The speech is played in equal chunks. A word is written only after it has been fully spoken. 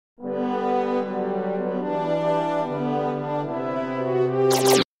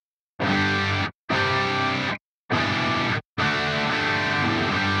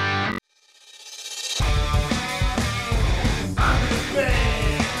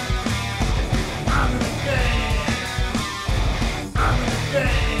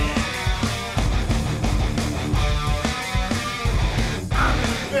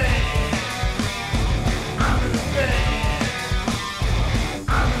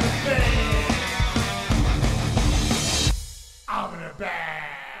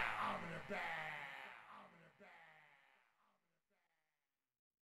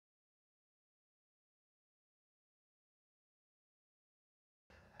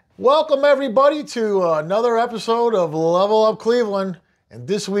Welcome everybody to another episode of Level Up Cleveland. And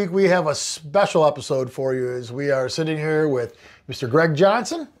this week we have a special episode for you as we are sitting here with Mr. Greg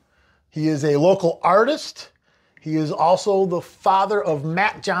Johnson. He is a local artist. He is also the father of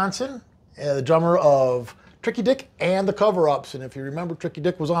Matt Johnson, the drummer of Tricky Dick and the Cover-Ups. And if you remember, Tricky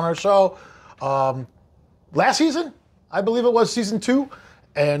Dick was on our show last season. I believe it was season 2.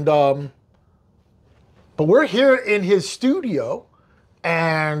 And but we're here in his studio.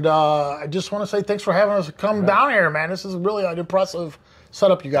 And I just want to say thanks for having us come down here, man. This is really an impressive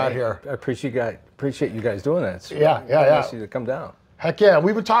setup you got here. I appreciate you guys doing that. It's yeah. Nice to come down. Heck yeah.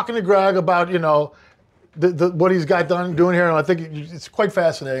 We've been talking to Greg about, you know, what he's got doing here, and I think it's quite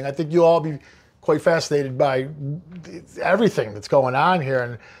fascinating. I think you'll all be quite fascinated by everything that's going on here.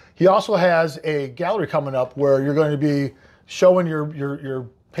 And he also has a gallery coming up where you're going to be showing your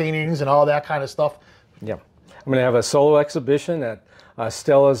paintings and all that kind of stuff. Yeah. I'm going to have a solo exhibition at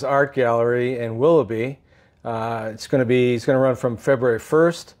Stella's Art Gallery in Willoughby. It's going to run from February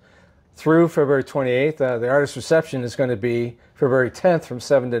 1st through February 28th. The artist reception is going to be February 10th from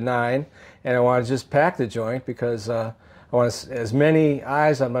 7 to 9. And I want to just pack the joint because I want as many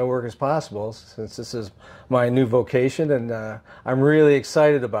eyes on my work as possible since this is my new vocation. And I'm really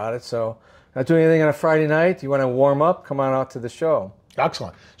excited about it. So not doing anything on a Friday night. You want to warm up? Come on out to the show.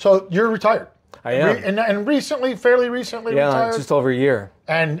 Excellent. So you're retired. I am. And recently, fairly recently retired? Yeah, just over a year.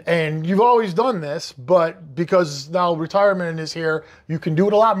 And you've always done this, but because now retirement is here, you can do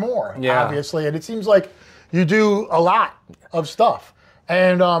it a lot more, obviously. And it seems like you do a lot of stuff.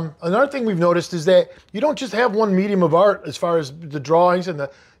 And another thing we've noticed is that you don't just have one medium of art as far as the drawings and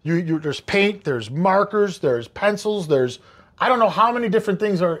there's paint, there's markers, there's pencils, there's I don't know how many different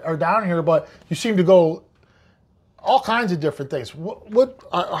things are down here, but you seem to go all kinds of different things. How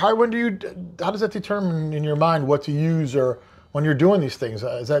does that determine in your mind what to use or when you're doing these things?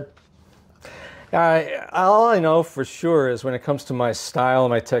 Is that? All I know for sure is when it comes to my style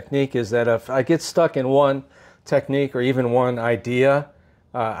and my technique is that if I get stuck in one technique or even one idea,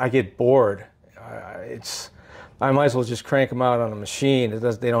 I get bored. I might as well just crank them out on a machine.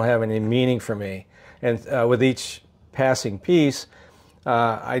 They don't have any meaning for me. And with each passing piece,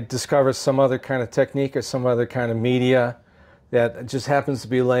 I discover some other kind of technique or some other kind of media that just happens to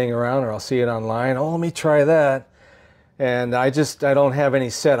be laying around, or I'll see it online. Oh, let me try that. And I don't have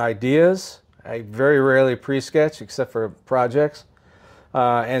any set ideas. I very rarely pre-sketch except for projects.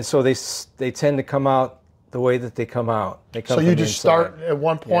 And so they tend to come out the way that they come out. They come so you just start at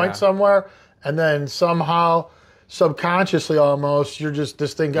one point somewhere, and then somehow, subconsciously almost,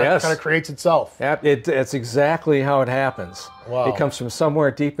 this thing kind of creates itself. It's exactly how it happens. Wow. It comes from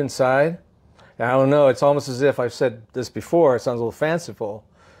somewhere deep inside. And I don't know, it's almost as if I've said this before, it sounds a little fanciful,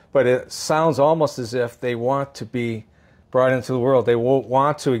 but it sounds almost as if they want to be brought into the world. They won't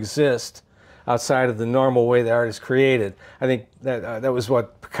want to exist outside of the normal way the art is created. I think that was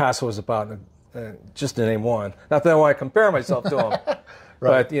what Picasso was about, just to name one. Not that I want to compare myself to him.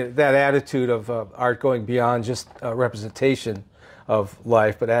 Right. But that attitude of art going beyond just a representation of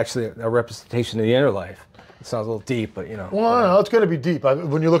life, but actually a representation of the inner life. It sounds a little deep, but you know. Well, no, it's going to be deep.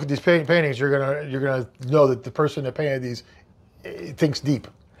 When you look at these paintings, you're gonna know that the person that painted these thinks deep.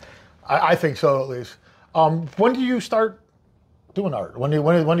 I think so, at least. When do you start doing art? When do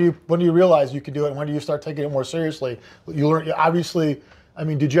you realize you can do it? And when do you start taking it more seriously? You learn, obviously. I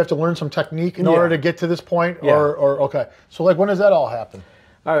mean, did you have to learn some technique in order to get to this point? Yeah. Or okay. So like, when does that all happen?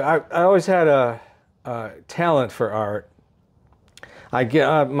 I always had a talent for art.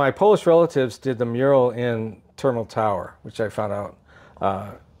 My Polish relatives did the mural in Terminal Tower, which I found out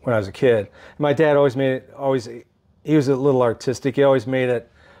when I was a kid. My dad always made it. He was a little artistic. He always made it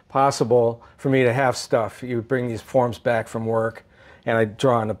possible for me to have stuff. He would bring these forms back from work, and I'd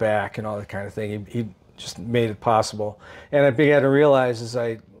draw on the back and all that kind of thing. He just made it possible. And I began to realize as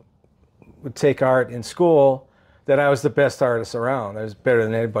I would take art in school that I was the best artist around. I was better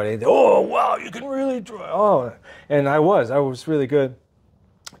than anybody. Oh, wow, you can really draw. Oh, and I was really good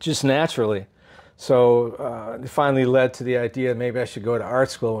just naturally. So it finally led to the idea maybe I should go to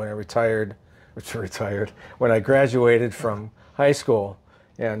art school when I graduated from high school.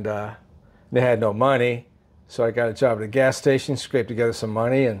 And they had no money. So I got a job at a gas station, scraped together some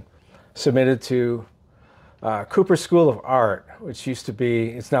money, and submitted to Cooper School of Art, which used to be,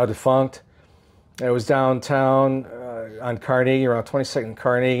 it's now defunct. It was downtown on Carnegie, around 22nd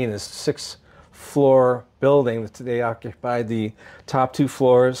Carnegie, in this 6-floor building. They occupied the top 2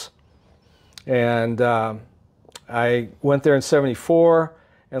 floors. And I went there in '74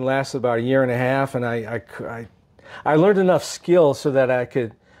 and lasted about a year and a half, and I learned enough skill so that I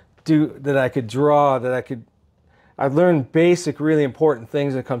could draw, that I learned basic, really important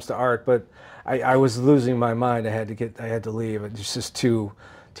things when it comes to art, but I was losing my mind. I had to leave. It's just too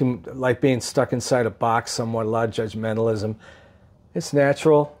like being stuck inside a box somewhat, a lot of judgmentalism. It's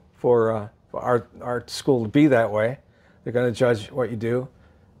natural for art school to be that way. They're going to judge what you do.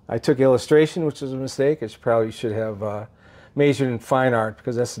 I took illustration, which was a mistake. I probably should have majored in fine art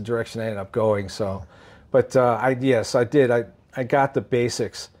because that's the direction I ended up going. So, but yes, I did. I got the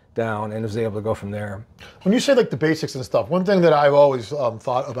basics down and was able to go from there. When you say like the basics and stuff, one thing that I've always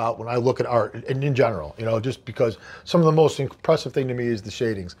thought about when I look at art, and in general, just because some of the most impressive thing to me is the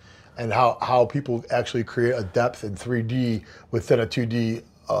shadings, and how people actually create a depth in 3D within a 2D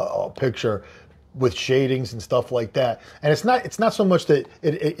picture with shadings and stuff like that. And it's not so much that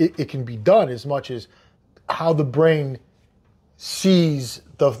it can be done as much as how the brain sees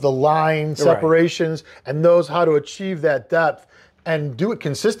the line separations and knows how to achieve that depth and do it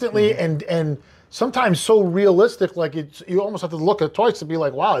consistently and sometimes so realistic, like you almost have to look at it twice to be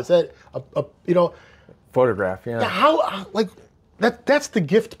like, wow, is that a photograph? Yeah. How like that's the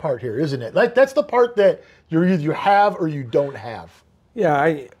gift part here, isn't it? Like that's the part that you either have or you don't have.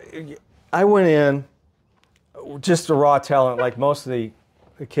 Yeah, I went in just a raw talent, like most of the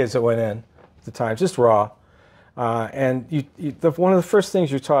kids that went in at the time, just raw. And one of the first things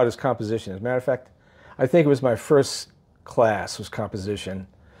you're taught is composition. As a matter of fact, I think it was my first class was composition.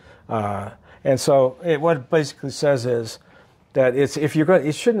 And so what it basically says is that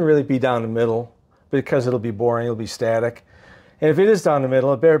it shouldn't really be down the middle because it'll be boring, it'll be static. And if it is down the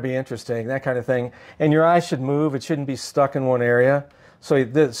middle, it better be interesting, that kind of thing. And your eyes should move. It shouldn't be stuck in one area. So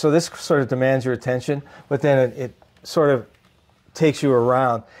this sort of demands your attention, but then it sort of takes you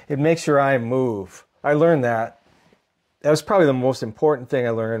around. It makes your eye move. I learned that. That was probably the most important thing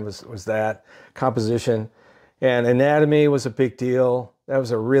I learned was that composition. And anatomy was a big deal. That was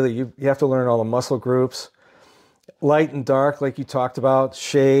you have to learn all the muscle groups. Light and dark, like you talked about,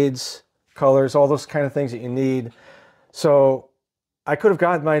 shades, colors, all those kind of things that you need. So I could have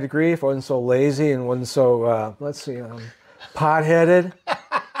gotten my degree if I wasn't so lazy and wasn't so, pot-headed.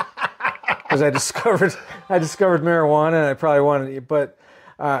 Because I discovered marijuana and I probably wanted it, but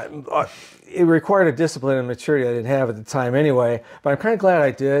it required a discipline and maturity I didn't have at the time anyway. But I'm kind of glad I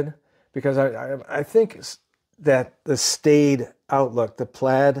did because I think that the staid outlook, the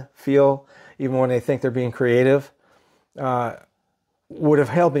plaid feel, even when they think they're being creative, would have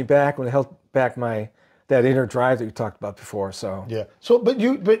held me back, would have held back that inner drive that you talked about before. So yeah. So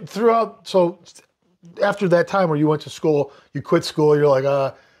after that time where you went to school, you quit school, you're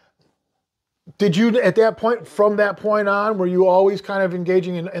like, did you at that point, from that point on, were you always kind of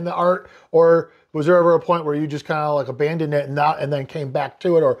engaging in the art, or was there ever a point where you just kind of like abandoned it and then came back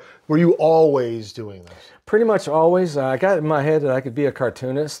to it, or were you always doing this? Pretty much always. I got in my head that I could be a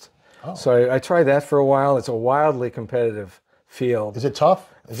cartoonist. Oh. So I tried that for a while. It's a wildly competitive field. Is it tough?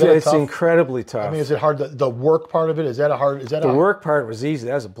 It's incredibly tough. I mean, is it hard? The work part of it, is that a hard? The work part was easy.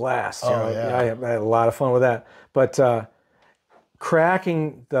 That was a blast. Yeah. I had a lot of fun with that. But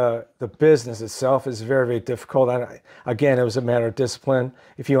cracking the business itself is very, very difficult. Again, it was a matter of discipline.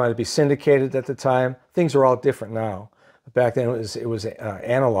 If you wanted to be syndicated at the time, things are all different now. Back then, it was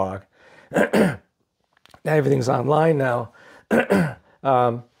analog. Everything's online now.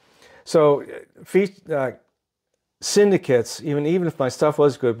 So syndicates, even if my stuff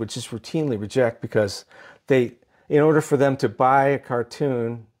was good, would just routinely reject because in order for them to buy a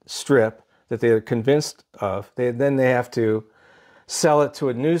cartoon strip that they're convinced of, they have to sell it to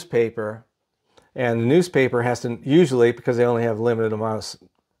a newspaper, and the newspaper has to, usually because they only have a limited amount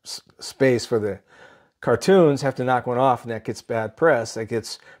of space for the cartoons, have to knock one off, and that gets bad press. That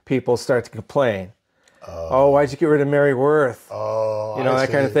gets people start to complain. Oh, why'd you get rid of Mary Worth? Oh, that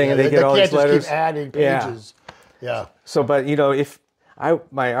kind of thing, and they get all these letters. Keep adding pages. Yeah. So, but if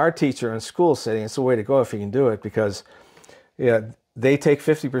my art teacher in school said it's the way to go if you can do it, because they take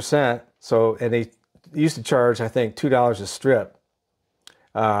 50%. So, and they used to charge, I think, $2 a strip,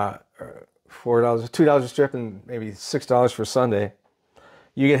 $4, $2 a strip, and maybe $6 for Sunday.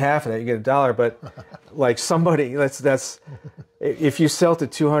 You get half of that. You get $1. But like somebody, that's if you sell to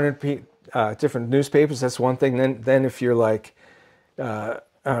 200 different newspapers, that's one thing. Then if you're like, I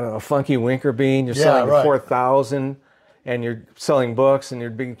don't know, a Funky Winker Bean, you're selling 4,000, and you're selling books, and you're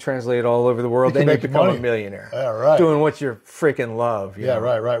being translated all over the world, then you become a millionaire. Yeah, right. Doing what you freaking love. You know?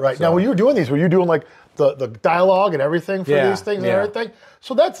 Right. So, now, when you were doing these, were you doing like the dialogue and everything for these things and everything?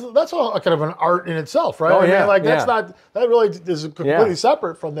 So that's all kind of an art in itself, right? Oh, I mean, like that really is completely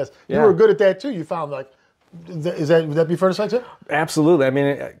separate from this. You were good at that too. You found like, would that be fair to say too? Absolutely. I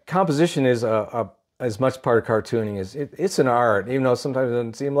mean, composition is as much part of cartooning as it's an art, even though sometimes it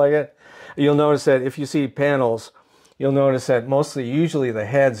doesn't seem like it. You'll notice that if you see panels, you'll notice that usually the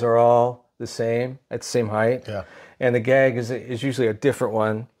heads are all the same, at the same height. Yeah. And the gag is usually a different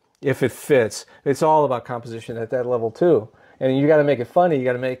one if it fits. It's all about composition at that level too. And you got to make it funny. You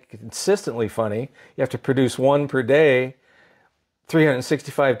got to make it consistently funny. You have to produce one per day,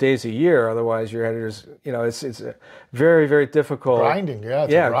 365 days a year. Otherwise, your editors, it's a very, very difficult. Grinding, yeah.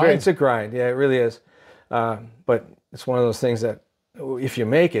 It's a grind. Yeah, it really is. But it's one of those things that if you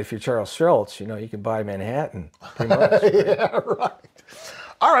make it, if you're Charles Schultz, you can buy Manhattan. Pretty much. Yeah, right.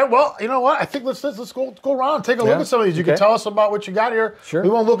 All right, well, you know what? I think let's go around and take a look at some of these. You can tell us about what you got here. Sure. We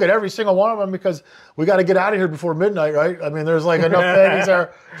won't look at every single one of them because we got to get out of here before midnight, right? I mean, there's like enough paintings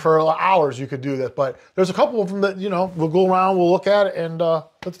there for hours you could do that. But there's a couple of them that, we'll go around, we'll look at it, and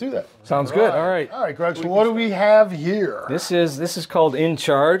let's do that. Sounds good. All right. All right, Greg, so what do we have here? This is called In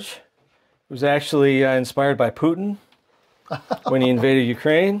Charge. It was actually inspired by Putin when he invaded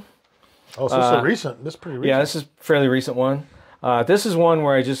Ukraine. Oh, so this is recent. This is pretty recent. Yeah, this is a fairly recent one. This is one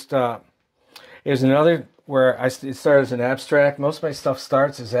where I just, is another where it started as an abstract. Most of my stuff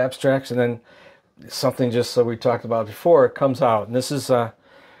starts as abstracts, and then something just we talked about before, it comes out. And this is,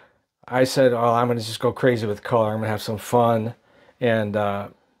 I said, I'm going to just go crazy with color. I'm going to have some fun and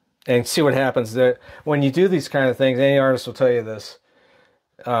see what happens. When you do these kind of things, any artist will tell you this,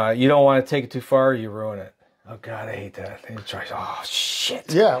 you don't want to take it too far, you ruin it. Oh, God, I hate that. And you try, oh,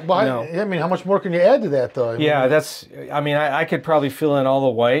 shit. Yeah, well, I mean, how much more can you add to that, though? I could probably fill in all the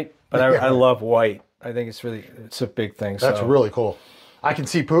white, but I love white. I think it's a big thing. That's really cool. I can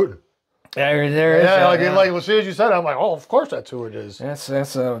see Putin. There is. Yeah, like as soon as you said it, I'm like, oh, of course that's who it is. That's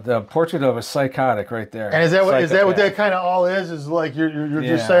the portrait of a psychotic right there. And is that what that kind of all is? Is like you're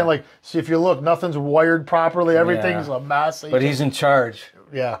just saying, like, see, if you look, nothing's wired properly, everything's a mess. But he's in charge.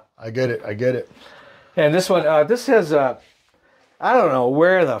 Yeah, I get it. And this one, this has I don't know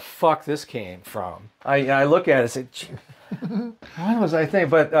where the fuck this came from. I look at it and say, what was I thinking?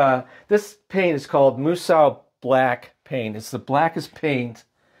 But this paint is called Musou Black paint. It's the blackest paint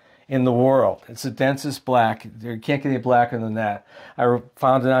in the world. It's the densest black. You can't get any blacker than that. I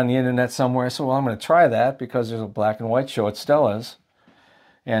found it on the internet somewhere. So, I'm going to try that because there's a black and white show at Stella's.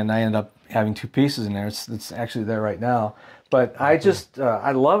 And I end up having two pieces in there. It's actually there right now. But I just,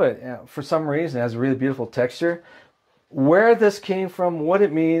 I love it. For some reason, it has a really beautiful texture. Where this came from, what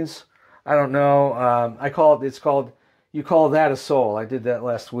it means, I don't know. You call that a soul. I did that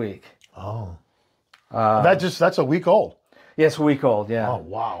last week. Oh. That's a week old. Yes, a week old, yeah. Oh,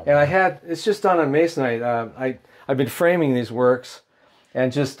 wow. And it's just done on Masonite. I've been framing these works,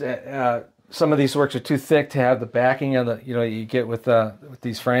 and just some of these works are too thick to have the backing of the, you get with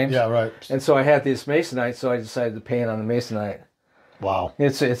these frames. Yeah, right. And so I had this Masonite, so I decided to paint on the Masonite. Wow.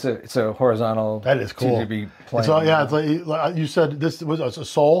 It's a horizontal. That is cool. To be playing. It's like you said, this was a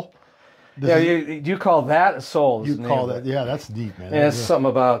soul. You call that a soul? You call that? Yeah, that's deep, man. And it's something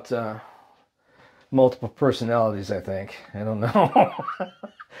about multiple personalities. I think. I don't know.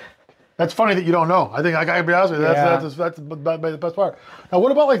 That's funny that you don't know. I think I gotta be honest with you. That's the best part. Now,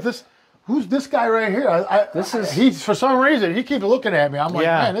 what about like this? Who's this guy right here? He's for some reason he keeps looking at me. I'm like,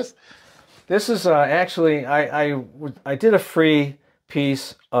 man, this. This is actually I did a free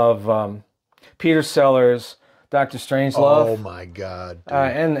piece of Peter Sellers' Dr. Strangelove. Oh my God!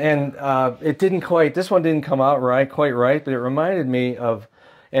 And it didn't quite. This one didn't come out quite right, but it reminded me of,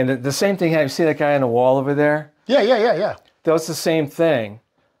 and the same thing. You see that guy on the wall over there? Yeah. That's the same thing,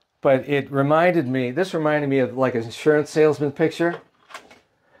 but it reminded me. This reminded me of like an insurance salesman picture.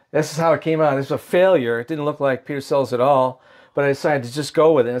 This is how it came out. It was a failure. It didn't look like Peter Sellers at all, but I decided to just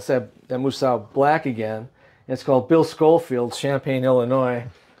go with it. It's that Musou Black again. It's called Bill Schofield, Champaign, Illinois.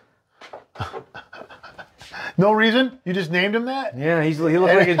 No reason? You just named him that? Yeah, he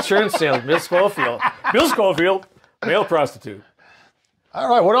looked like an insurance salesman. Bill Schofield. Bill Schofield, male prostitute. All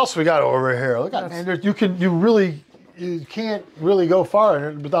right, what else we got over here? Look at man, you can't really go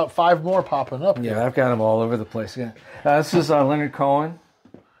far without five more popping up. Yeah, I've got them all over the place. Yeah. This is Leonard Cohen.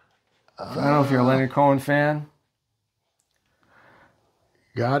 I don't know if you're a Leonard Cohen fan.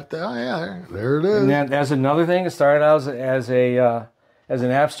 Got that? Oh, yeah, there it is. And then there's another thing. It started out as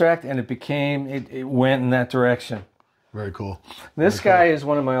an abstract, and it went in that direction. Very cool. This guy is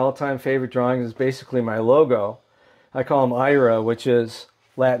one of my all-time favorite drawings. It's basically my logo. I call him Ira, which is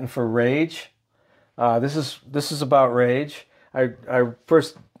Latin for rage. This is about rage.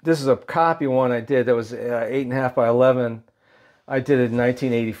 This is a copy one I did that was 8.5 by 11. I did it in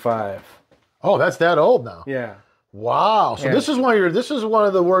 1985. Oh, that's that old now. Yeah. Wow. So this is one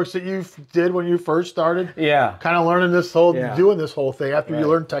of the works that you did when you first started. Yeah. Kind of learning doing this whole thing after you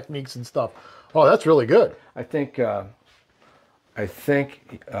learned techniques and stuff. Oh, that's really good. I think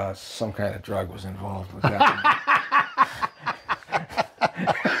some kind of drug was involved with that.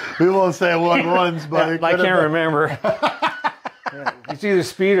 We won't say what ones, but I can't remember. Yeah, it's either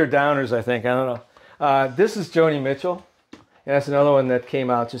Speed or Downers, I think. I don't know. This is Joni Mitchell. And that's another one that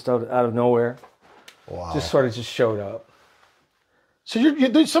came out just out of nowhere. Wow. Just sort of just showed up. So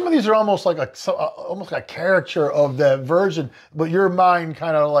some of these are almost like a caricature of that version, but your mind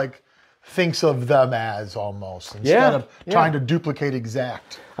kind of like thinks of them as almost instead of trying to duplicate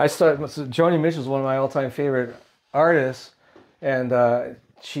exact. Joni Mitchell is one of my all-time favorite artists, and I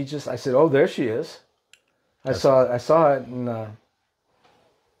said, "Oh, there she is." I saw it, and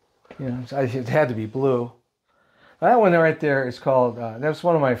it had to be blue. That one right there is called. That was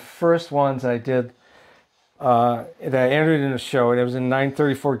one of my first ones I did. That I entered in a show, and it was in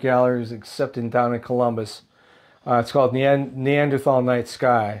 934 Galleries, accepted down in Columbus. It's called Neanderthal Night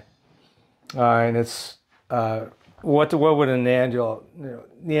Sky, and it's what would a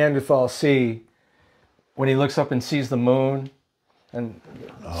Neanderthal see when he looks up and sees the moon, and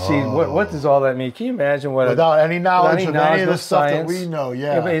see what does all that mean? Can you imagine what without any knowledge of any of the stuff science that we know?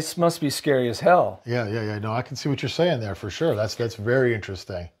 Yeah, it must be scary as hell. Yeah. No, I can see what you're saying there for sure. That's very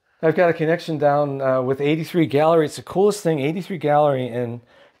interesting. I've got a connection down with 83 Gallery. It's the coolest thing. 83 Gallery in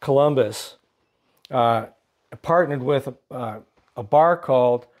Columbus partnered with a bar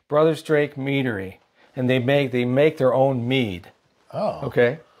called Brothers Drake Meadery, and they make their own mead. Oh.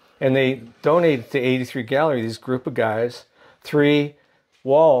 Okay. And they donated to 83 Gallery, this group of guys, 3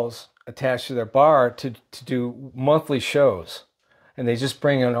 walls attached to their bar to do monthly shows. And they just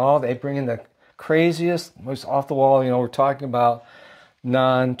bring in the craziest, most off the wall, we're talking about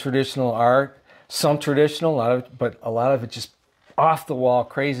non-traditional art, some traditional, but a lot of it just off the wall,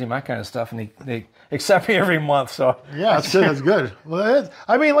 crazy, my kind of stuff, and they accept me every month. So yeah, that's good. That's good. Well,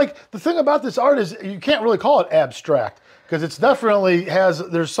 I mean, like the thing about this art is you can't really call it abstract because it's definitely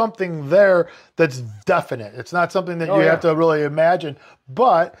there's something there that's definite. It's not something that you have to really imagine,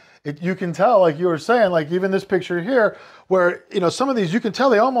 but you can tell, like you were saying, like even this picture here, where some of these you can tell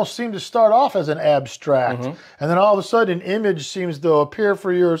they almost seem to start off as an abstract, and then all of a sudden an image seems to appear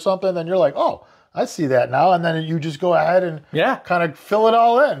for you or something, and you're like, oh, I see that now, and then you just go ahead and kind of fill it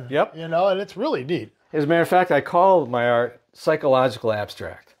all in. Yep. And it's really neat. As a matter of fact, I call my art psychological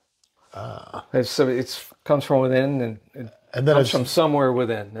abstract. So it comes from within, and then comes from somewhere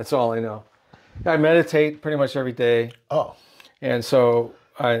within. That's all I know. I meditate pretty much every day. Oh. And so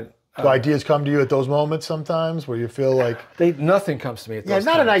do ideas come to you at those moments sometimes where you feel like nothing comes to me at those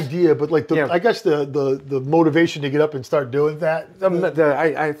not times. an idea, but like I guess the motivation to get up and start doing that.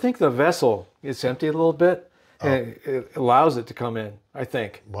 I think the vessel gets empty a little bit, and it allows it to come in. I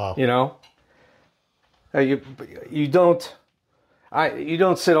think. Wow. You don't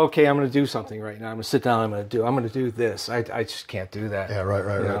sit. Okay, I'm going to do something right now. I'm going to sit down. I'm going to do this. I just can't do that. Yeah.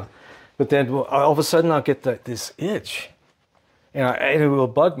 Right. But then all of a sudden I'll get this itch. And it will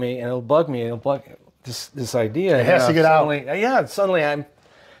bug me, and it'll bug me, and it'll bug this idea. It has to get out. Yeah, suddenly I'm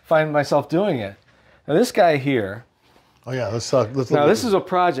finding myself doing it. Now this guy here. Oh yeah, let's look. Now this is a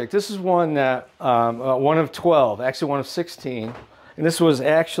project. This is one that one of 12, actually one of 16, and this was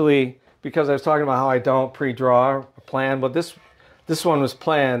actually because I was talking about how I don't pre-draw or plan, but this one was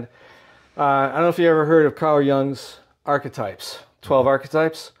planned. I don't know if you ever heard of Carl Jung's archetypes, 12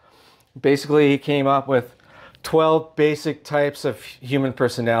 archetypes. Basically, he came up with 12 basic types of human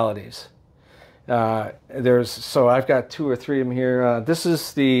personalities. So I've got 2 or 3 of them here. This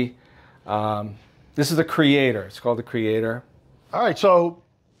is the creator. It's called the creator. All right. So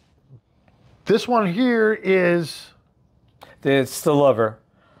this one here is. It's the lover.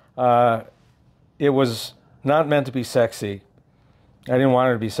 It was not meant to be sexy. I didn't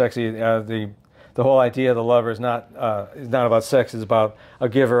want it to be sexy. The whole idea of the lover is not about sex. It's about a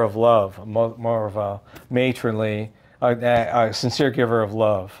giver of love, more of a matronly, a sincere giver of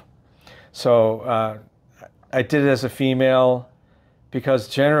love. So I did it as a female because,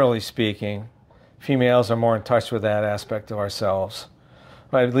 generally speaking, females are more in touch with that aspect of ourselves.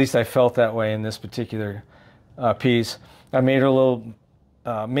 But at least I felt that way in this particular piece. I made her a little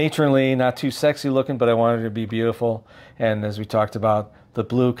matronly, not too sexy looking, but I wanted her to be beautiful. And as we talked about, the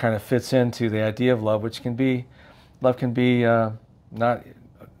blue kind of fits into the idea of love, which can be, love can be a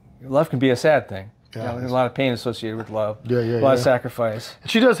sad thing. Yeah, there's a lot of pain associated with love. Yeah, a lot of sacrifice.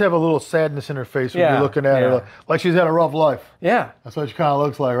 She does have a little sadness in her face when you're looking at her, like she's had a rough life. Yeah. That's what she kind of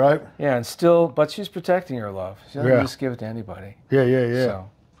looks like, right? Yeah, but she's protecting her love. She doesn't just give it to anybody. Yeah. So.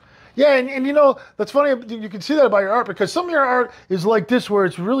 Yeah, and that's funny. You can see that about your art because some of your art is like this, where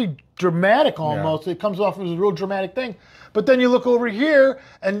it's really dramatic almost. Yeah. It comes off as a real dramatic thing. But then you look over here,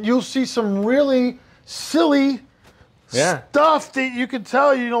 and you'll see some really silly stuff that you can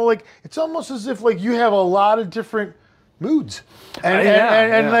tell. Like it's almost as if like you have a lot of different moods,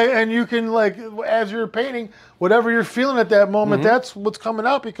 and you can like as you're painting whatever you're feeling at that moment. That's what's coming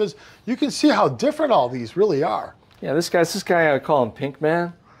out because you can see how different all these really are. Yeah, this guy I call him Pink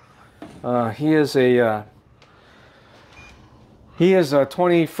Man. He is a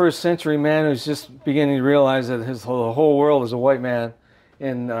 21st century man who's just beginning to realize that the whole world as a white man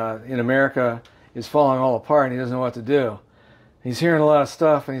in America is falling all apart, and he doesn't know what to do. He's hearing a lot of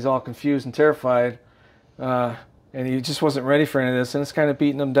stuff, and he's all confused and terrified, and he just wasn't ready for any of this, and it's kind of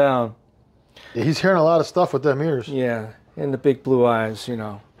beating him down. Yeah, he's hearing a lot of stuff with them ears. Yeah, and the big blue eyes,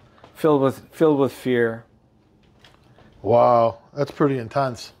 filled with fear. Wow, that's pretty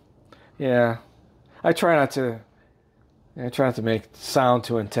intense. Yeah, I try not to make sound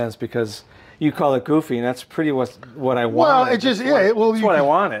too intense because you call it goofy, and that's pretty what I wanted. Well, it just that's what I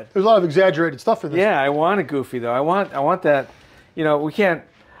wanted. There's a lot of exaggerated stuff in this. Yeah, I wanted goofy though. I want that. We can't.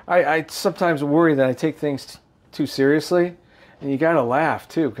 I sometimes worry that I take things too seriously, and you got to laugh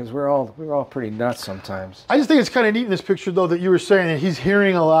too because we're all pretty nuts sometimes. I just think it's kind of neat in this picture though that you were saying that he's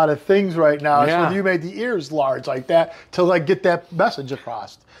hearing a lot of things right now. Yeah. So you made the ears large like that to like get that message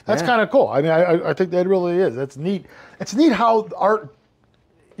across. That's kind of cool. I mean, I think that really is. That's neat. It's neat how art.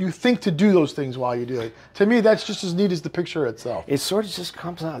 You think to do those things while you do it. To me, that's just as neat as the picture itself. It sort of just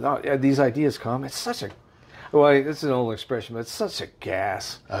comes out. These ideas come. It's such a, well, it's an old expression, but it's such a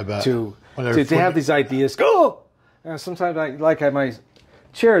gas. I bet. To have these ideas go. And sometimes I have my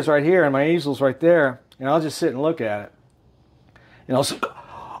chairs right here and my easels right there, and I'll just sit and look at it. And I'll say,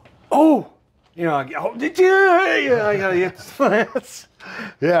 oh, I gotta get this.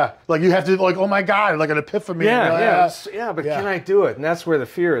 Yeah, like you have to like, oh my God, like an epiphany. But can I do it? And that's where the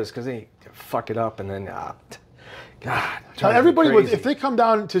fear is, because they fuck it up, and then God. Everybody if they come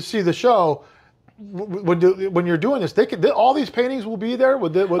down to see the show, when you're doing this, all these paintings will be there.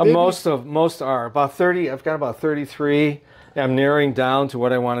 Most are about 30. I've got about 33. I'm narrowing down to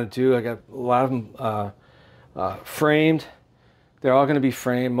what I want to do. I got a lot of them framed. They're all going to be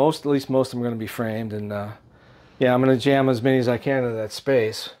framed. At least most of them are going to be framed, and I'm going to jam as many as I can into that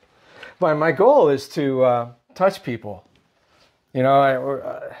space. But my goal is to touch people.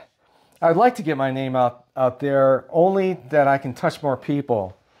 I'd like to get my name out there, only that I can touch more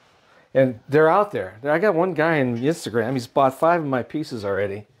people. And they're out there. I got one guy on Instagram. He's bought 5 of my pieces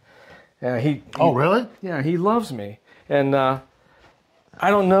already. Oh, really? Yeah, he loves me. And I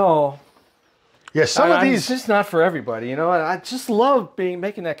don't know. Yeah, some of these. It's just not for everybody. I just love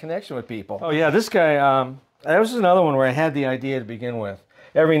making that connection with people. Oh yeah, this guy. That was another one where I had the idea to begin with.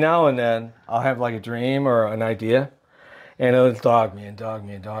 Every now and then, I'll have like a dream or an idea, and it'll dog me and dog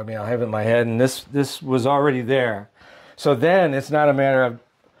me and dog me. I'll have it in my head, and this was already there. So then it's not a matter of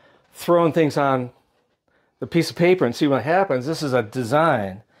throwing things on the piece of paper and see what happens. This is a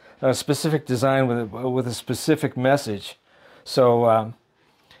design, a specific design with a specific message. So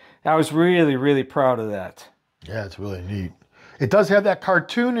I was really, really proud of that. Yeah, it's really neat. It does have that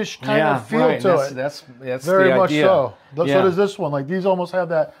cartoonish kind of feel to it. That's very the much idea. so. So does this one. Like these almost have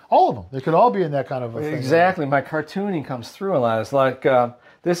that. All of them. They could all be in that kind of a thing. Exactly. My cartooning comes through a lot. It's like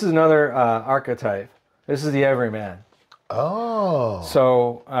this is another archetype. This is the everyman. Oh.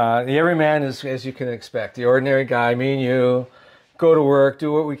 So the everyman is, as you can expect, the ordinary guy. Me and you go to work,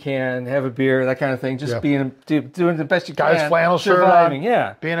 do what we can, have a beer, that kind of thing. Just doing the best you can. Guy's flannel shirt on.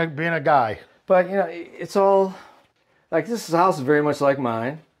 Yeah. Being a guy. But it's all. Like, this house is very much like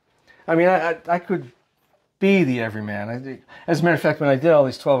mine. I mean, I could be the everyman. As a matter of fact, when I did all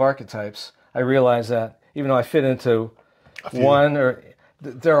these 12 archetypes, I realized that even though I fit into one, or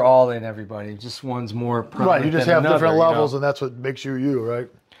they're all in everybody. Just one's more prominent. Right, you just have another, different levels, and that's what makes you, right?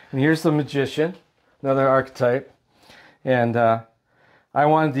 And here's the magician, another archetype. And I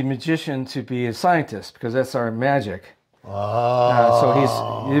wanted the magician to be a scientist, because that's our magic.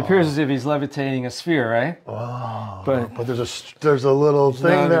 So it appears as if he's levitating a sphere, right? Oh, but there's a little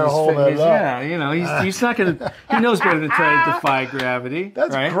thing there holding it up. Yeah, he's not gonna. He knows better than try to defy gravity.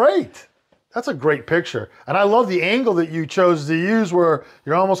 That's right? great. That's a great picture, and I love the angle that you chose to use, where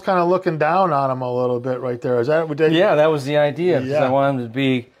you're almost kind of looking down on him a little bit right there. Is that what? Yeah, that was the idea. Because I want him to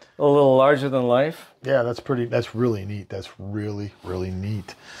be a little larger than life. Yeah, that's pretty. That's really neat. That's really, really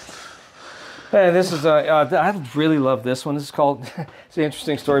neat. Hey, this is I really love this one. This is called. It's an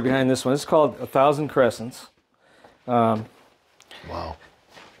interesting story behind this one. It's called 1,000 Crescents. Wow.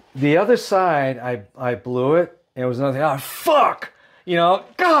 The other side, I blew it, and it was another thing. Oh fuck!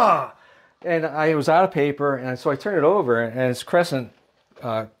 Gah! And I was out of paper, and so I turned it over, and it's crescent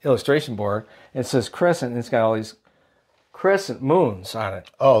illustration board. And it says crescent, and it's got all these crescent moons on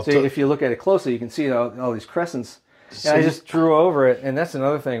it. Oh, so if you look at it closely, you can see all these crescents. And I just drew over it, and that's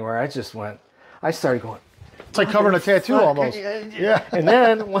another thing where I started going, It's like covering a tattoo almost. Yeah. And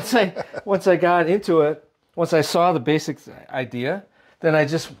then once I got into it, once I saw the basic idea, then I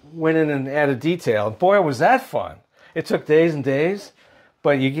just went in and added detail. Boy, was that fun. It took days and days,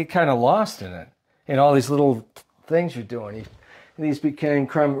 but you get kind of lost in it. And all these little things you're doing. These became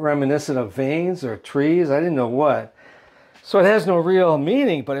reminiscent of veins or trees. I didn't know what. So it has no real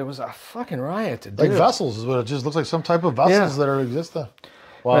meaning, but it was a fucking riot to do. Like vessels is what it just looks like, some type of vessels that are existing.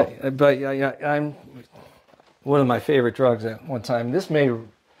 Wow. But yeah, I'm one of my favorite drugs at one time. This may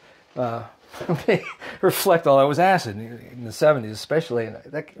reflect all that was acid in the 70s, especially, and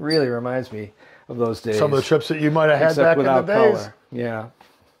that really reminds me of those days. Some of the trips that you might have had back in the days. Color. Yeah.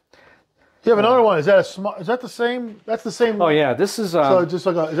 You have another one. Is that a small? Is that the same? That's the same. Oh yeah, this is. So just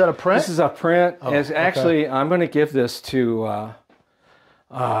like is that a print? This is a print. Oh, it's actually, I'm going to give this to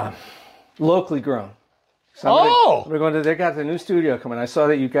locally grown. So we're going to. They got the new studio coming. I saw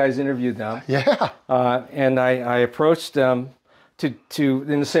that you guys interviewed them. Yeah. And I approached them to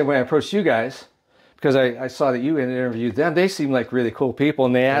in the same way I approached you guys, because I saw that you had interviewed them. They seemed like really cool people,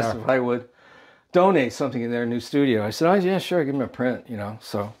 and they asked if I would donate something in their new studio. I said, oh yeah, sure, give them a print.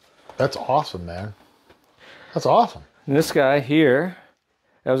 So. That's awesome, man. That's awesome. And this guy here,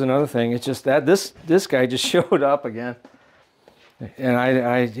 that was another thing. It's just that this guy just showed up again,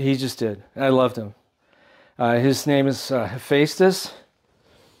 and he just did. I loved him. His name is Hephaestus.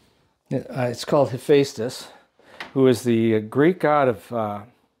 It's called Hephaestus, who is the Greek god of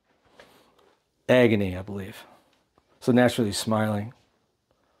agony, I believe. So naturally he's smiling.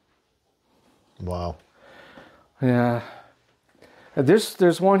 Wow. Yeah.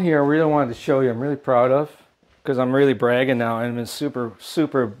 There's one here I really wanted to show you. I'm really proud of, because I'm really bragging now. I'm in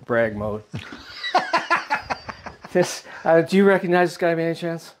super brag mode. Do you recognize this guy by any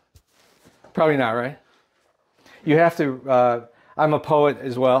chance? Probably not, right? You have to. I'm a poet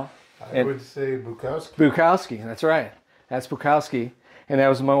as well. I would say Bukowski. Bukowski, that's right. That's Bukowski, and that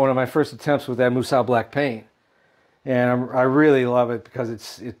was one of my first attempts with that Mousse black paint, and I really love it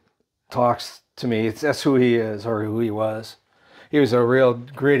because it talks to me. That's who he is, or who he was. He was a real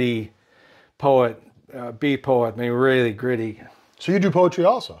gritty poet, beat poet. I mean, really gritty. So you do poetry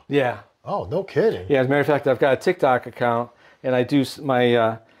also? Yeah. Oh, no kidding. Yeah, as a matter of fact, I've got a TikTok account, and I do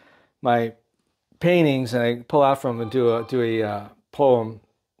my my paintings, and I pull out from them and do a poem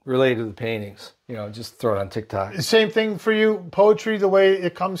related to the paintings. Just throw it on TikTok. Same thing for you, poetry, the way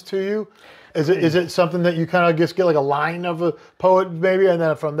it comes to you? Is it something that you kind of just get like a line of a poet maybe, and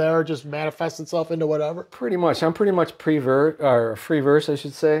then from there it just manifests itself into whatever? Pretty much. I'm pretty much free verse, I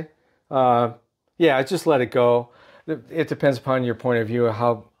should say. Yeah, I just let it go. It depends upon your point of view of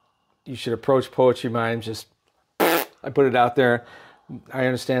how you should approach poetry. Mine just, I put it out there. I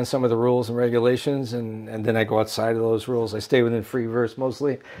understand some of the rules and regulations, and then I go outside of those rules. I stay within free verse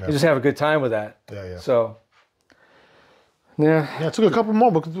mostly. Yeah. I just have a good time with that. Yeah. So, yeah. Let's look a couple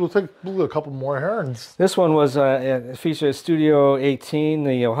more. We'll do a couple more here. And this one was featured at Studio 18,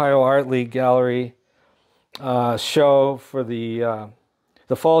 the Ohio Art League Gallery show for the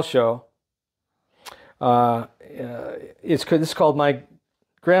fall show. This is called My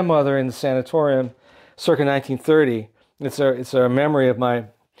Grandmother in the Sanatorium, circa 1930. It's a memory of my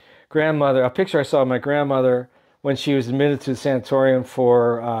grandmother, a picture I saw of my grandmother when she was admitted to the sanatorium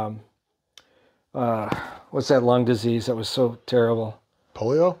for, what's that lung disease that was so terrible?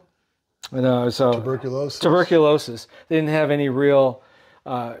 Polio? No, so tuberculosis. Tuberculosis. They didn't have any real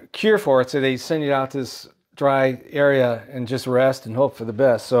cure for it, so they send you out to this dry area and just rest and hope for the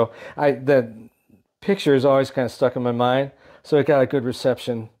best. So the picture is always kind of stuck in my mind, so it got a good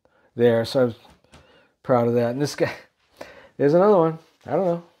reception there. So I was proud of that. And this guy... There's another one. I don't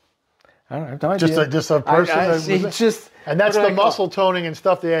know. I have no idea. Just a person. And that's the muscle toning and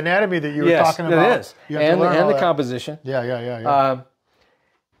stuff, the anatomy that you were talking about. Yes, it is. And the composition. Yeah.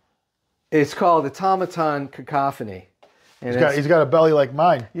 It's called Automaton Cacophony. And he's got a belly like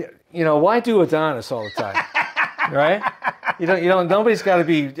mine. Why do Adonis all the time? Right? Nobody's got to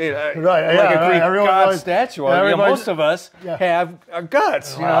be like a Greek god statue. Most of us have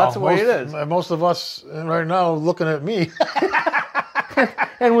guts. That's the way it is. Most of us right now looking at me.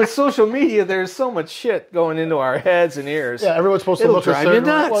 And with social media, there's so much shit going into our heads and ears. Yeah, everyone's supposed to look a certain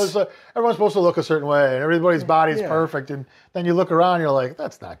way. Everyone's supposed to look a certain way, and everybody's body's perfect. And then you look around, and you're like,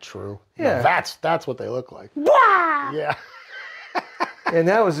 that's not true. Yeah, no, that's what they look like. Yeah. And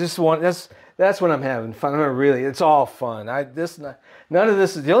that was just one. That's when I'm having fun. It's all fun. None of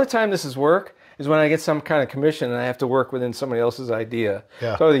this is, the only time this is work is when I get some kind of commission and I have to work within somebody else's idea.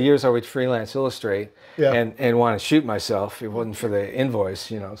 Yeah. So over the years I would freelance illustrate and want to shoot myself. If it wasn't for the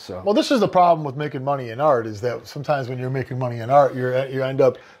invoice, so. Well, this is the problem with making money in art, is that sometimes when you're making money in art, you end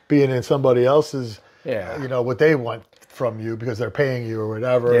up being in somebody else's Yeah. you know, what they want from you because they're paying you or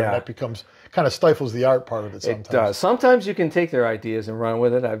whatever. Yeah. And that becomes kind of stifles the art part of it sometimes. It does. Sometimes you can take their ideas and run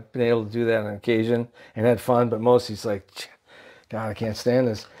with it. I've been able to do that on occasion and had fun, but mostly it's like, God, I can't stand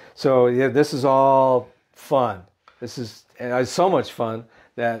this. So yeah, this is all fun. This is so much fun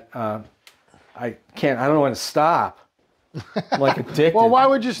that I don't want to stop. I'm like addicted. Well, why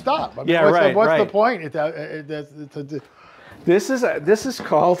would you stop? I mean, Yeah, what's right. the point? This is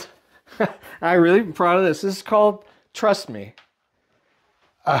called. I'm really proud of this. This is called Trust Me.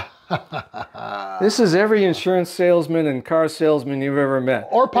 This is every insurance salesman and car salesman you've ever met.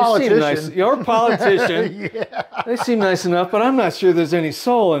 Or politician. Or politician. Yeah. They seem nice enough, but I'm not sure there's any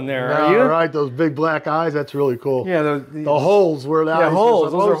soul in there. Are you? Right, those big black eyes. That's really cool. Yeah, the holes where the eyes are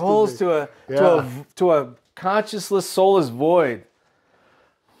holes. Those are supposed holes to be. to a consciousless, soulless void.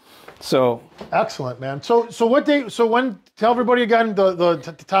 So excellent, man. So when tell everybody again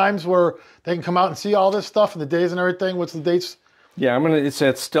the times where they can come out and see all this stuff and the days and everything. What's the dates? Yeah, it's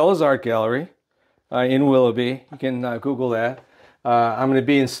at Stella's Art Gallery in Willoughby. You can Google that. I'm going to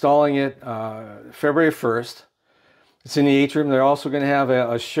be installing it February 1st. It's in the atrium. They're also going to have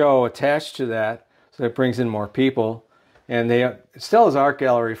a show attached to that, so that brings in more people. And Stella's Art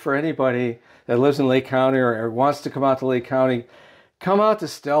Gallery, for anybody that lives in Lake County or wants to come out to Lake County, come out to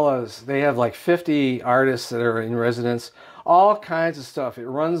Stella's. They have like 50 artists that are in residence, all kinds of stuff. It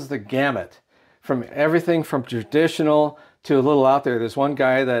runs the gamut from everything from traditional to a little out there. There's one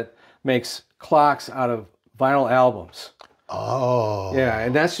guy that makes clocks out of vinyl albums. Oh. Yeah,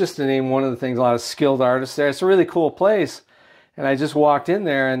 and that's just to name one of the things, a lot of skilled artists there. It's a really cool place. And I just walked in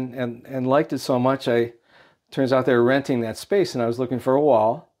there and liked it so much. Turns out they were renting that space, and I was looking for a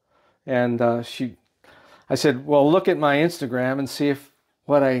wall. And I said, well, look at my Instagram and see if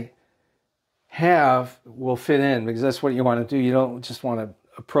what I have will fit in, because that's what you want to do. You don't just want to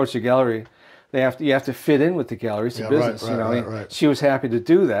approach a gallery. You have to fit in with the gallery. It's a business, right. She was happy to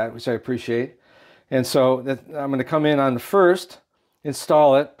do that, which I appreciate. And so I'm going to come in on the 1st,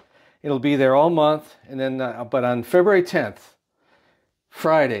 install it. It'll be there all month, and then but on February 10th,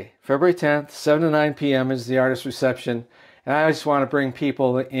 Friday, February 10th, 7 to 9 p.m. is the artist reception. And I just want to bring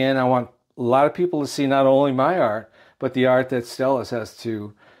people in. I want a lot of people to see not only my art, but the art that Stella's has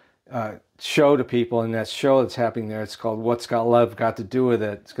to show to people. And that show that's happening there, it's called What's Got Love Got to Do With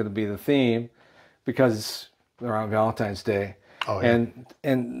It. It's going to be the theme because it's around Valentine's Day. Oh, yeah.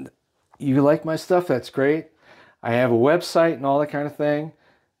 And you like my stuff, that's great. I have a website and all that kind of thing.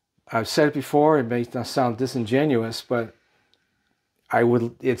 I've said it before, it may sound disingenuous, but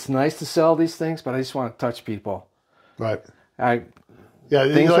it's nice to sell these things, but I just want to touch people. Right.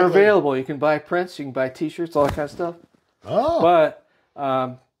 Things are available. You can buy prints, you can buy t-shirts, all that kind of stuff. Oh. But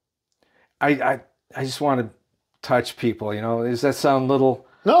I just want to touch people, Does that sound little...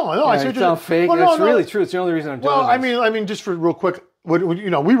 No, I see it sound fake. It's really true. It's the only reason I'm doing this. I mean, just for real quick, we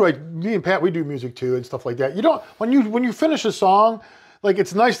write. Me and Pat, we do music too and stuff like that. You don't when you finish a song, like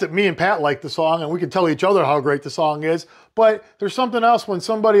it's nice that me and Pat like the song and we can tell each other how great the song is. But there's something else when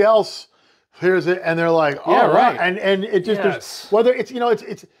somebody else hears it and they're like, oh, yeah, right, and it just whether it's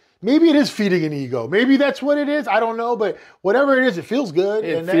it's. Maybe it is feeding an ego. Maybe that's what it is. I don't know, but whatever it is, it feels good.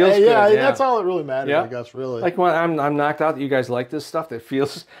 It feels good. Yeah, that's all that really matters, I guess. Really, like when I'm knocked out, that you guys like this stuff. That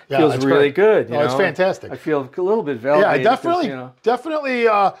feels really good. You know? It's fantastic. I feel a little bit validated. Yeah, definitely.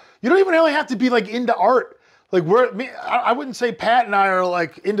 You don't even really have to be like into art. Like I wouldn't say Pat and I are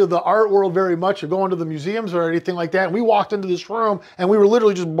like into the art world very much or going to the museums or anything like that. And we walked into this room and we were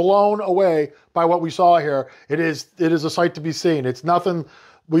literally just blown away by what we saw here. It is a sight to be seen. It's nothing.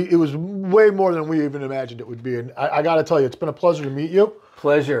 It was way more than we even imagined it would be, and I got to tell you, it's been a pleasure to meet you.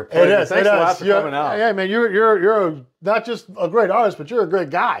 Pleasure. It is. Thanks a lot for coming out. Yeah, man, you're not just a great artist, but you're a great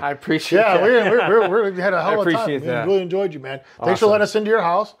guy. I appreciate that. Yeah, we had a hell of a time. I appreciate that. We really enjoyed you, man. Awesome. Thanks for letting us into your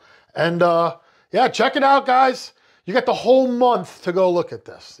house, and check it out, guys. You got the whole month to go look at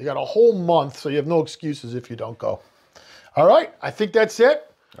this. You got a whole month, so you have no excuses if you don't go. All right, I think that's it.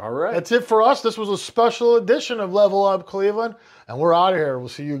 All right. That's it for us. This was a special edition of Level Up Cleveland, and we're out of here. We'll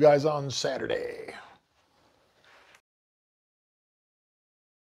see you guys on Saturday.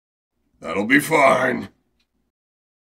 That'll be fine.